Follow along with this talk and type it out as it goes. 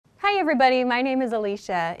Hi everybody, my name is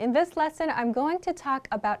Alicia. In this lesson, I'm going to talk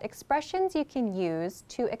about expressions you can use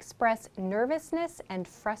to express nervousness and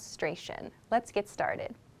frustration. Let's get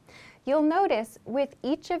started. You'll notice with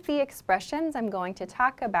each of the expressions I'm going to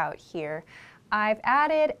talk about here, I've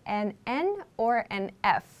added an N or an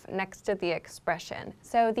F next to the expression.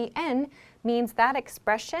 So the N means that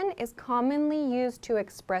expression is commonly used to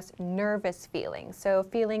express nervous feelings, so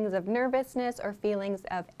feelings of nervousness or feelings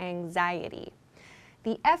of anxiety.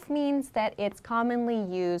 The F means that it's commonly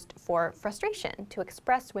used for frustration, to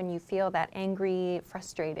express when you feel that angry,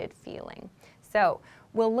 frustrated feeling. So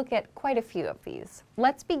we'll look at quite a few of these.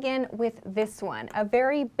 Let's begin with this one, a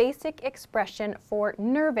very basic expression for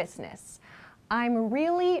nervousness. I'm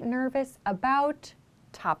really nervous about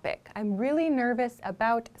topic. I'm really nervous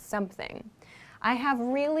about something. I have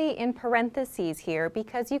really in parentheses here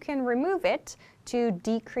because you can remove it to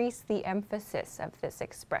decrease the emphasis of this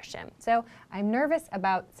expression. So I'm nervous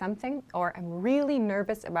about something, or I'm really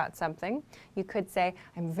nervous about something. You could say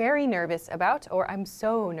I'm very nervous about, or I'm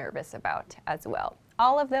so nervous about as well.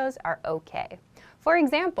 All of those are okay. For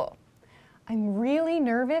example, I'm really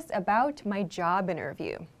nervous about my job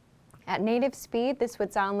interview. At native speed, this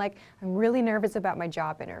would sound like I'm really nervous about my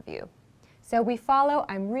job interview. So we follow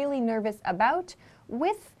I'm really nervous about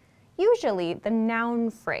with usually the noun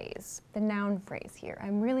phrase here.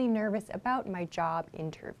 I'm really nervous about my job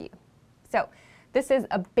interview. So this is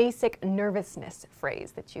a basic nervousness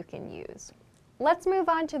phrase that you can use. Let's move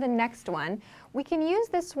on to the next one. We can use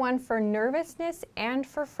this one for nervousness and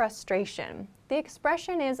for frustration. The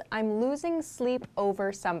expression is I'm losing sleep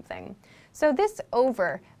over something. So this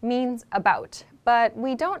over means about, but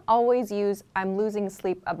we don't always use I'm losing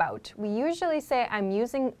sleep about. We usually say I'm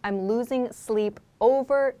losing sleep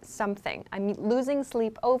over something. I'm losing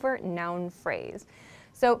sleep over noun phrase.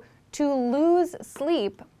 So to lose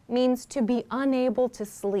sleep means to be unable to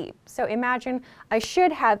sleep. So imagine I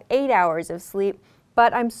should have 8 hours of sleep,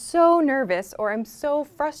 but I'm so nervous or I'm so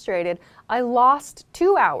frustrated, I lost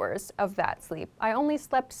 2 hours of that sleep. I only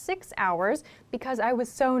slept 6 hours because I was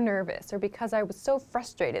so nervous or because I was so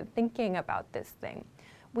frustrated thinking about this thing.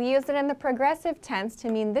 We use it in the progressive tense to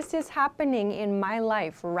mean this is happening in my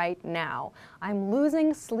life right now. I'm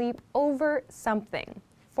losing sleep over something.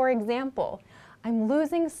 For example, I'm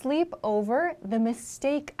losing sleep over the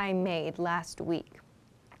mistake I made last week.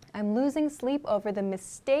 I'm losing sleep over the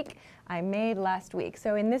mistake I made last week.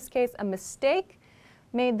 So in this case, a mistake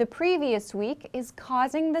made the previous week is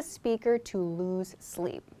causing the speaker to lose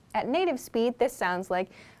sleep. At native speed, this sounds like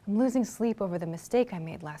I'm losing sleep over the mistake I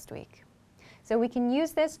made last week. So we can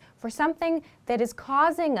use this for something that is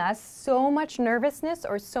causing us so much nervousness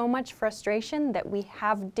or so much frustration that we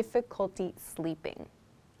have difficulty sleeping.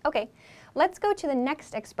 Okay, let's go to the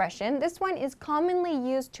next expression. This one is commonly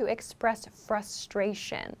used to express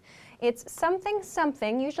frustration. It's something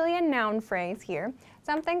something, usually a noun phrase here,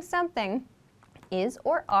 something something is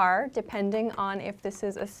or are, depending on if this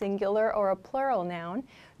is a singular or a plural noun,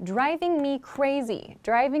 driving me crazy,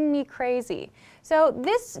 driving me crazy. So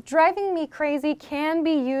this driving me crazy can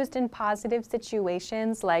be used in positive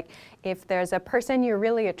situations, like if there's a person you're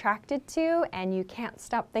really attracted to and you can't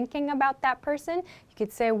stop thinking about that person, you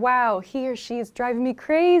could say, wow, he or she is driving me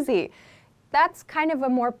crazy. That's kind of a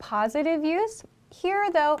more positive use.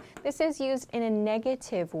 Here, though, this is used in a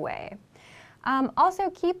negative way.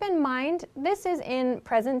 Also keep in mind, this is in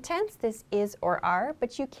present tense, this is or are,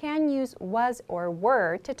 but you can use was or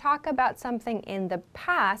were to talk about something in the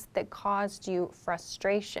past that caused you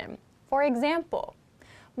frustration. For example,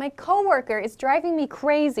 my coworker is driving me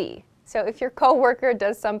crazy. So if your coworker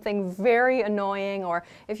does something very annoying, or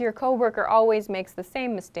if your coworker always makes the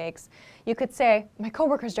same mistakes, you could say, my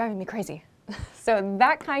coworker is driving me crazy. So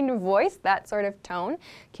that kind of voice, that sort of tone,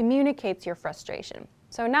 communicates your frustration.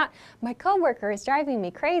 So not, my coworker is driving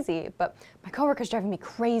me crazy, but my coworker is driving me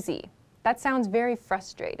crazy. That sounds very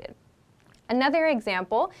frustrated. Another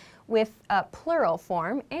example with a plural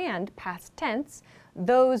form and past tense,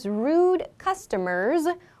 those rude customers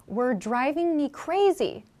were driving me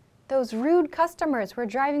crazy. Those rude customers were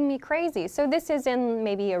driving me crazy. So this is in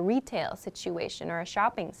maybe a retail situation or a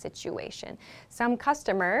shopping situation. Some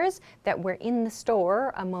customers that were in the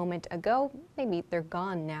store a moment ago, maybe they're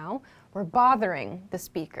gone now, were bothering the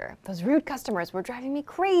speaker. Those rude customers were driving me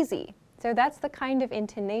crazy. So that's the kind of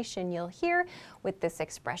intonation you'll hear with this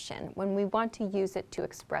expression when we want to use it to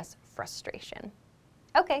express frustration.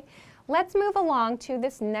 Okay, Let's move along to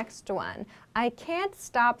this next one. I can't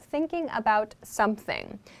stop thinking about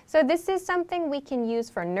something. So this is something we can use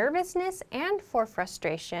for nervousness and for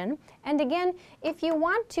frustration. And again, if you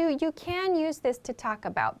want to, you can use this to talk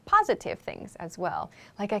about positive things as well.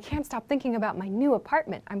 Like, I can't stop thinking about my new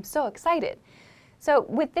apartment. I'm so excited. So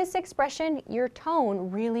with this expression, your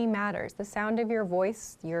tone really matters. The sound of your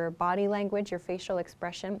voice, your body language, your facial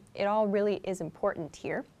expression, it all really is important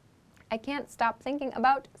here. I can't stop thinking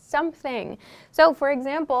about something. So for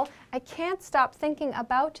example, I can't stop thinking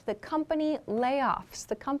about the company layoffs,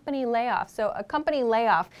 the company layoff. So a company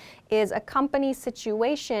layoff is a company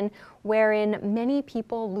situation wherein many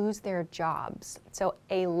people lose their jobs. So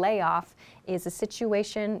a layoff is a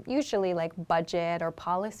situation, usually like budget or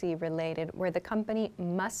policy related, where the company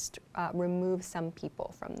must remove some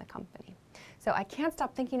people from the company. So I can't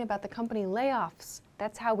stop thinking about the company layoffs.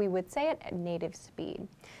 That's how we would say it at native speed.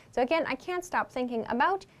 So again, I can't stop thinking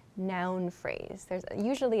about noun phrase. There's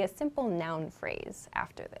usually a simple noun phrase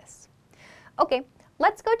after this. Okay,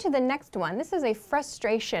 let's go to the next one. This is a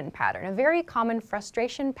frustration pattern, a very common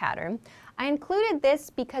frustration pattern. I included this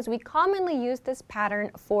because we commonly use this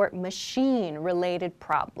pattern for machine-related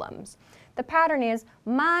problems. The pattern is,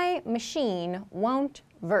 my machine won't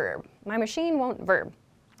verb. My machine won't verb.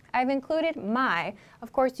 I've included my.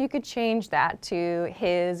 Of course, you could change that to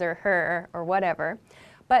his or her or whatever.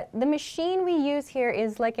 But the machine we use here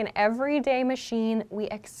is like an everyday machine we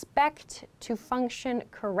expect to function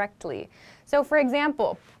correctly. So for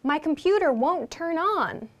example, my computer won't turn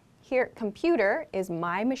on. Here, computer is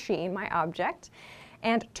my machine, my object,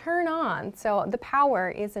 and turn on, so the power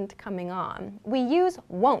isn't coming on. We use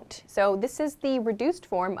won't, so this is the reduced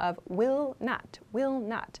form of will not, will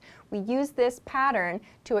not. We use this pattern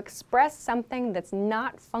to express something that's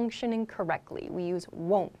not functioning correctly. We use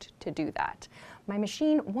won't to do that. My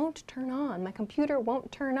machine won't turn on, my computer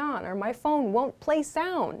won't turn on, or my phone won't play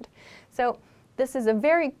sound. So this is a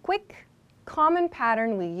very quick, common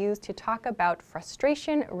pattern we use to talk about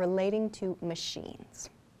frustration relating to machines.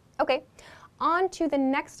 Okay. On to the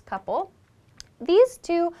next couple. These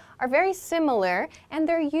two are very similar, and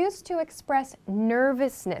they're used to express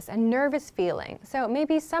nervousness, a nervous feeling. So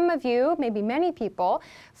maybe some of you, maybe many people,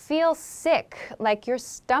 feel sick, like your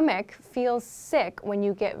stomach feels sick when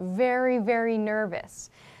you get very, very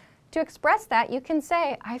nervous. To express that, you can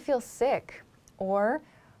say, I feel sick, or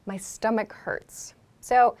my stomach hurts.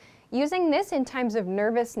 So using this in times of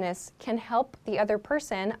nervousness can help the other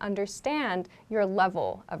person understand your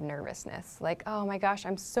level of nervousness. Like, oh my gosh,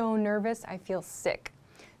 I'm so nervous, I feel sick.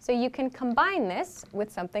 So you can combine this with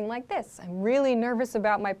something like this. I'm really nervous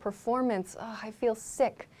about my performance. Oh, I feel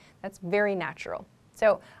sick. That's very natural.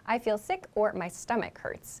 So I feel sick or my stomach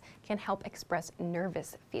hurts can help express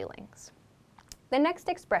nervous feelings. The next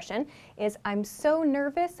expression is, I'm so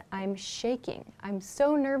nervous, I'm shaking. I'm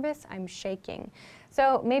so nervous, I'm shaking.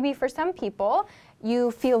 So maybe for some people,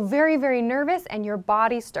 you feel very, very nervous and your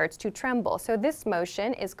body starts to tremble. So this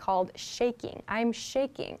motion is called shaking. I'm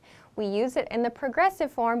shaking. We use it in the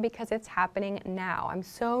progressive form because it's happening now. I'm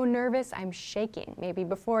so nervous, I'm shaking. Maybe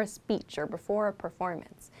before a speech or before a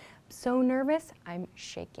performance. I'm so nervous, I'm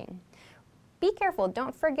shaking. Be careful,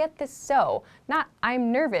 don't forget the so. Not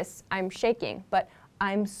I'm nervous, I'm shaking, but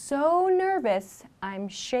I'm so nervous, I'm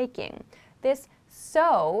shaking. This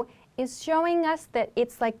so is showing us that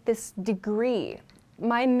it's like this degree.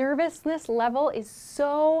 My nervousness level is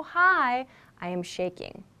so high, I am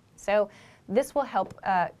shaking. So this will help,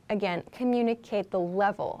 again, communicate the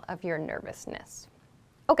level of your nervousness.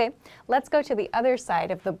 Okay, let's go to the other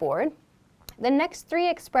side of the board. The next three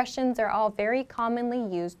expressions are all very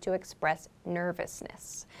commonly used to express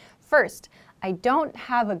nervousness. First, I don't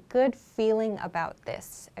have a good feeling about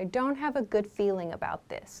this. I don't have a good feeling about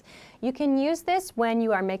this. You can use this when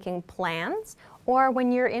you are making plans or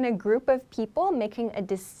when you're in a group of people making a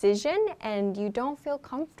decision and you don't feel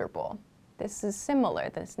comfortable. This is similar,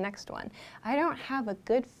 this next one. I don't have a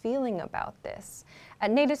good feeling about this.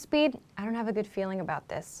 At native speed, I don't have a good feeling about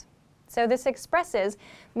this. So this expresses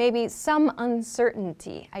maybe some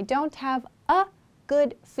uncertainty. I don't have a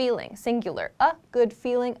good feeling, singular, a good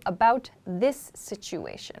feeling about this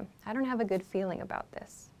situation. I don't have a good feeling about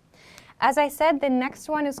this. As I said, the next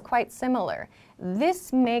one is quite similar.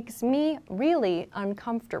 This makes me really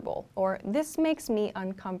uncomfortable, or this makes me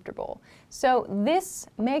uncomfortable. So this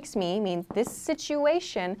makes me means this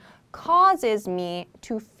situation causes me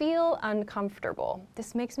to feel uncomfortable.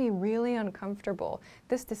 This makes me really uncomfortable.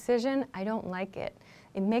 This decision, I don't like it.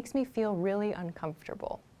 It makes me feel really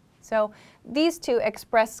uncomfortable. So these two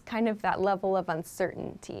express kind of that level of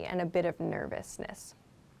uncertainty and a bit of nervousness.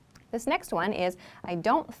 This next one is, I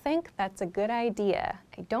don't think that's a good idea.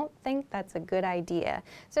 I don't think that's a good idea.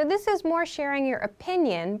 So this is more sharing your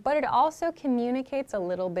opinion, but it also communicates a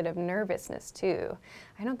little bit of nervousness too.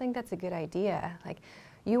 I don't think that's a good idea. Like,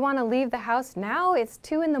 you want to leave the house now? It's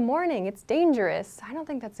 2 in the morning. It's dangerous. I don't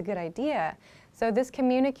think that's a good idea. So this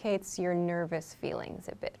communicates your nervous feelings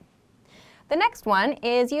a bit. The next one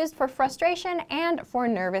is used for frustration and for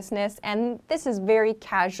nervousness, and this is very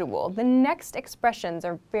casual. The next expressions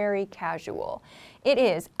are very casual. It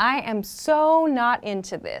is, I am so not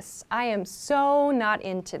into this. I am so not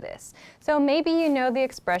into this. So maybe you know the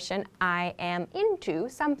expression, I am into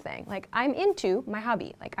something. Like, I'm into my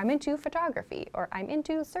hobby. Like, I'm into photography, or I'm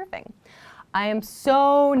into surfing. I am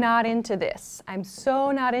so not into this. I'm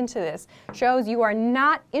so not into this. Shows you are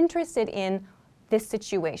not interested in this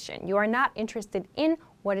situation. You are not interested in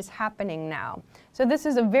what is happening now. So this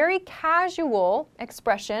is a very casual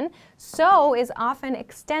expression. So is often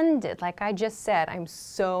extended, like I just said, I'm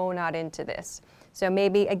so not into this. So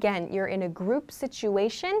maybe, again, you're in a group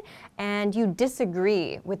situation and you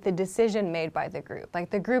disagree with the decision made by the group. Like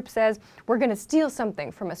the group says, we're going to steal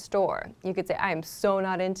something from a store. You could say, I am so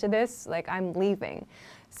not into this, like I'm leaving.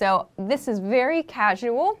 So this is very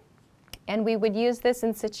casual. And we would use this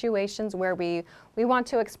in situations where we want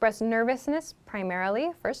to express nervousness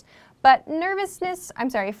primarily first, but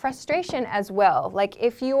frustration as well. Like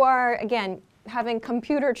if you are, again, having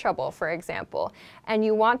computer trouble, for example, and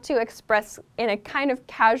you want to express in a kind of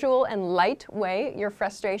casual and light way your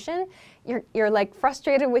frustration, you're like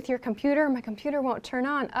frustrated with your computer, my computer won't turn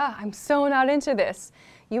on, I'm so not into this.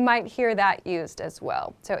 You might hear that used as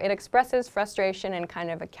well. So it expresses frustration in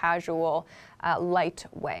kind of a casual, light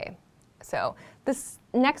way. So this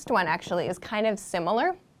next one actually is kind of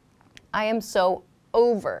similar. I am so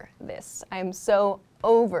over this. I am so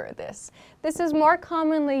over this. This is more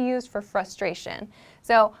commonly used for frustration.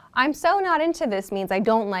 So I'm so not into this means I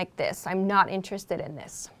don't like this. I'm not interested in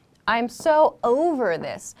this. I'm so over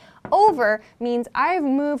this. Over means I've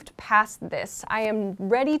moved past this. I am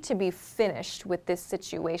ready to be finished with this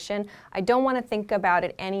situation. I don't want to think about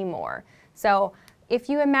it anymore. So if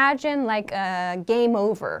you imagine like a game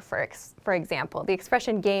over, for example, the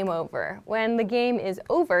expression game over, when the game is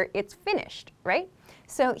over, it's finished, right?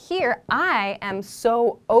 So here, I am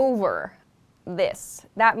so over this.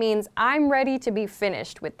 That means I'm ready to be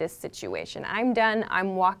finished with this situation. I'm done,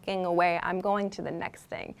 I'm walking away, I'm going to the next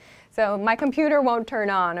thing. So my computer won't turn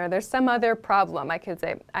on, or there's some other problem. I could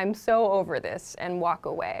say, I'm so over this, and walk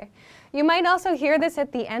away. You might also hear this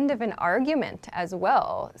at the end of an argument as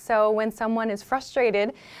well. So when someone is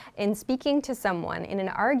frustrated in speaking to someone in an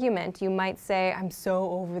argument, you might say, I'm so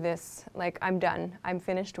over this, like I'm done, I'm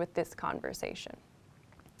finished with this conversation.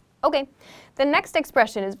 Okay, the next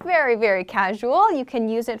expression is very, very casual. You can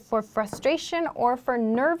use it for frustration or for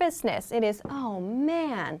nervousness. It is, oh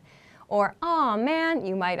man, or oh man,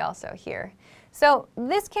 you might also hear. So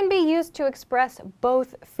this can be used to express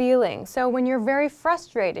both feelings. So when you're very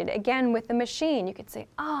frustrated, again with the machine, you could say,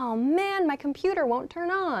 oh man, my computer won't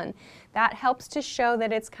turn on. That helps to show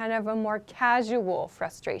that it's kind of a more casual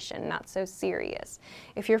frustration, not so serious.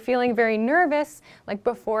 If you're feeling very nervous, like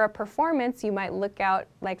before a performance, you might look out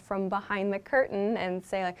like from behind the curtain and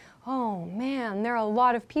say like, oh man, there are a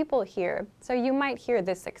lot of people here. So you might hear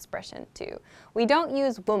this expression too. We don't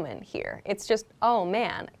use woman here. It's just, oh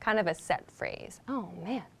man, kind of a set phrase. Oh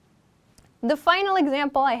man. The final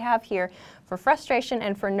example I have here for frustration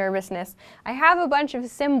and for nervousness, I have a bunch of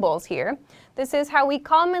symbols here. This is how we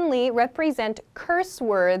commonly represent curse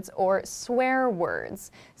words or swear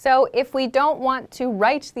words. So if we don't want to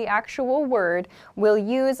write the actual word, we'll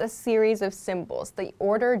use a series of symbols. The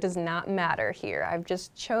order does not matter here. I've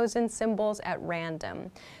just chosen symbols at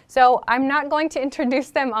random. So I'm not going to introduce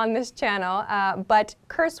them on this channel, but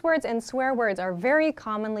curse words and swear words are very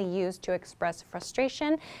commonly used to express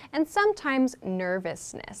frustration and sometimes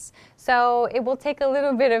nervousness. So it will take a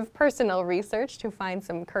little bit of personal research to find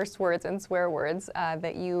some curse words and swear words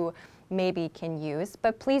that you maybe can use,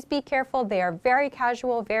 but please be careful. They are very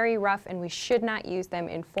casual, very rough, and we should not use them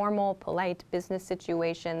in formal, polite business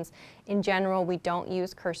situations. In general, we don't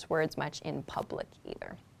use curse words much in public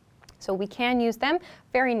either. So we can use them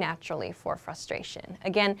very naturally for frustration.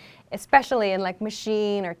 Again, especially in like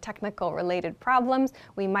machine or technical related problems,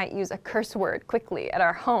 we might use a curse word quickly at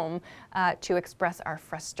our home to express our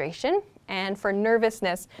frustration. And for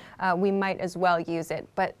nervousness, we might as well use it.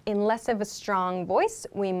 But in less of a strong voice,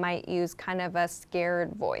 we might use kind of a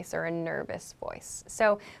scared voice or a nervous voice.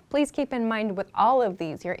 So please keep in mind with all of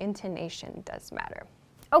these, your intonation does matter.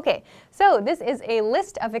 Okay, so this is a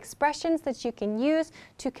list of expressions that you can use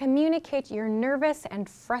to communicate your nervous and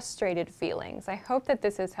frustrated feelings. I hope that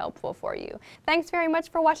this is helpful for you. Thanks very much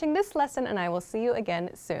for watching this lesson, and I will see you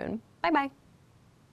again soon. Bye-bye.